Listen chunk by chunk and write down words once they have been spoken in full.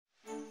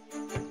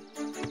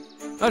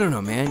I don't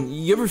know, man.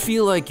 You ever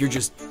feel like you're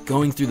just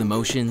going through the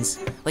motions?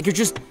 Like you're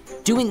just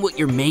doing what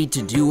you're made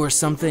to do or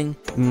something?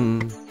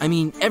 I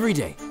mean, every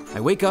day.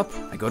 I wake up,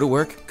 I go to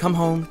work, come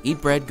home,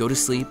 eat bread, go to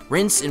sleep,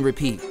 rinse and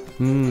repeat.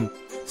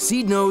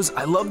 Seed knows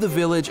I love the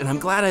village and I'm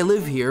glad I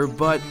live here,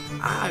 but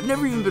I've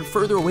never even been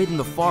further away than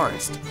the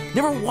forest.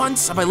 Never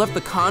once have I left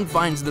the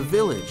confines of the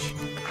village.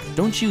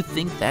 Don't you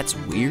think that's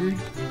weird?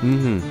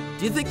 Do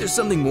you think there's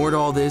something more to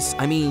all this?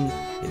 I mean,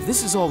 if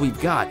this is all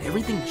we've got,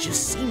 everything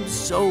just seems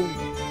so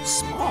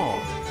small,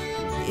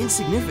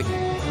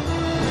 insignificant.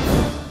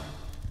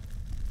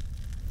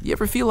 You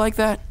ever feel like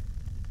that?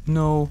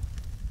 No,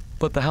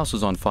 but the house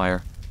is on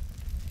fire.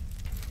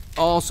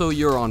 Also,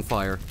 you're on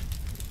fire.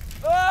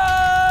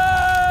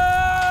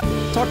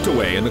 Tucked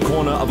away in the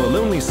corner of a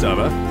lonely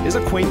server is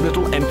a quaint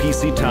little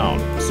NPC town,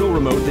 so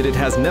remote that it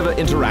has never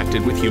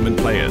interacted with human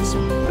players.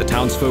 The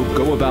townsfolk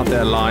go about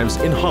their lives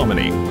in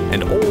harmony,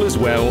 and all is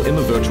well in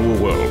the virtual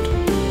world.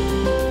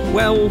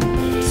 Well,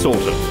 sort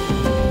of.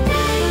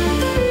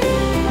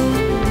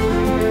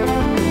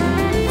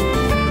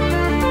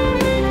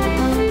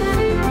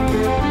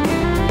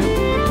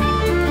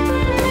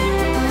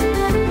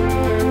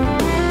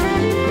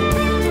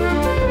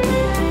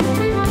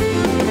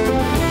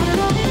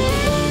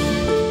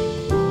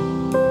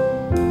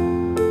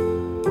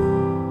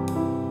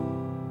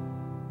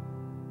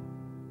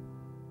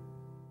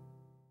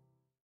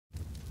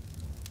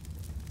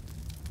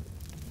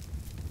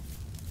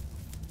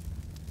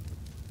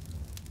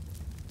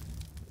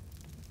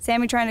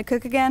 Sammy trying to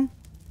cook again?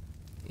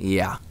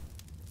 Yeah.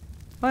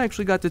 I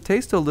actually got to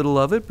taste a little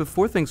of it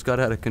before things got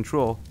out of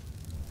control.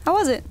 How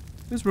was it?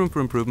 There's room for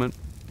improvement.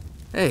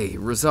 Hey,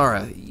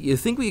 Rosaura, you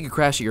think we could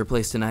crash at your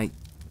place tonight?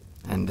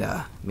 And,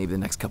 maybe the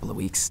next couple of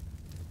weeks?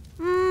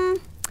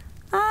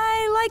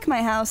 I like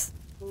my house.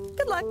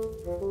 Good luck.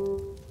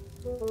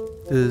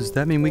 Does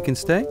that mean we can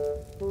stay?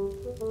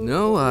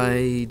 No,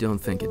 I don't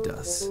think it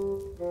does.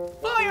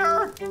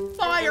 Fire!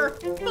 Fire!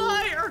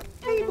 Fire!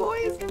 Hey,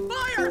 boys!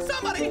 Fire!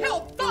 Somebody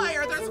help!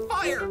 Fire! There's a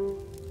fire!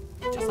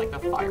 Just like the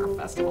fire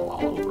festival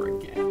all over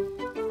again.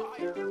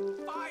 Fire!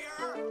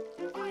 Fire!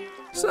 Fire!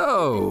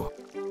 So,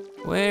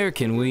 where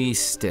can we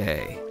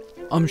stay?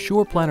 I'm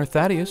sure Planner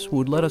Thaddeus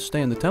would let us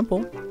stay in the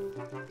temple.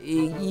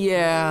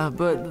 Yeah,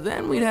 but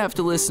then we'd have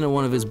to listen to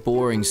one of his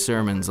boring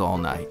sermons all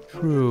night.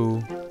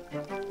 True.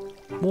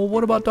 Well,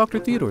 what about Dr.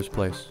 Theodore's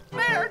place?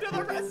 Mayor to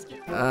the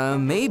rescue!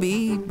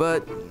 Maybe,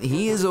 but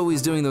he is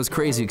always doing those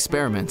crazy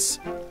experiments.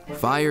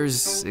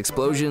 Fires,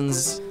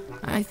 explosions.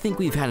 I think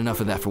we've had enough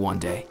of that for one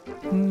day.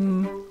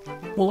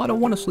 Well, I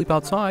don't want to sleep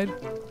outside.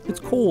 It's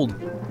cold.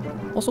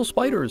 Also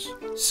spiders.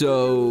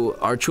 So,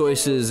 our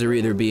choices are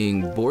either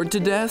being bored to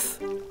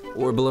death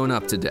or blown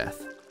up to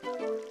death.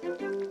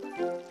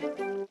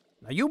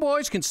 Now you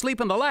boys can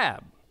sleep in the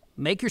lab.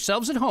 Make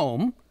yourselves at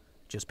home.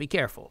 Just be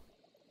careful.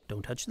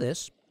 Don't touch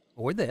this,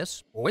 or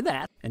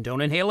that, and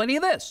don't inhale any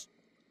of this.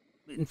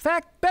 In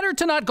fact, better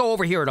to not go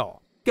over here at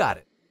all. Got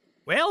it.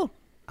 Well,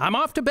 I'm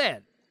off to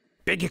bed.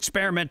 Big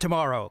experiment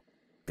tomorrow.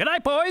 Good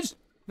night, boys.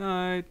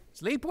 Night.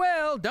 Sleep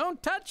well.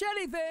 Don't touch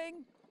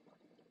anything.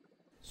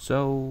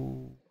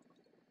 So,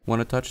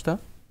 wanna touch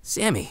stuff?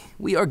 Sammy,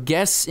 we are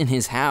guests in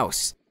his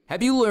house.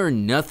 Have you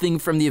learned nothing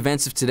from the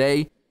events of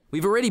today?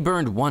 We've already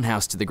burned one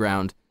house to the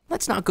ground.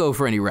 Let's not go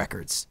for any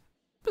records.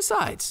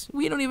 Besides,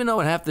 we don't even know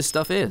what half this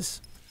stuff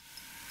is.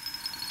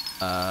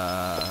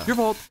 Your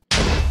fault.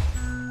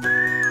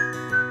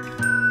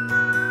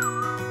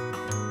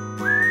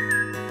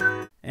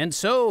 And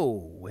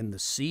so, when the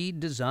seed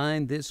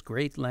designed this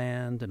great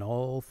land, and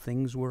all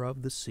things were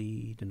of the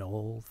seed, and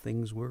all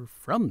things were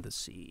from the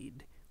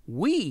seed,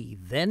 we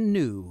then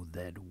knew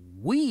that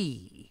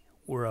we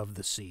were of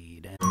the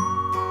seed.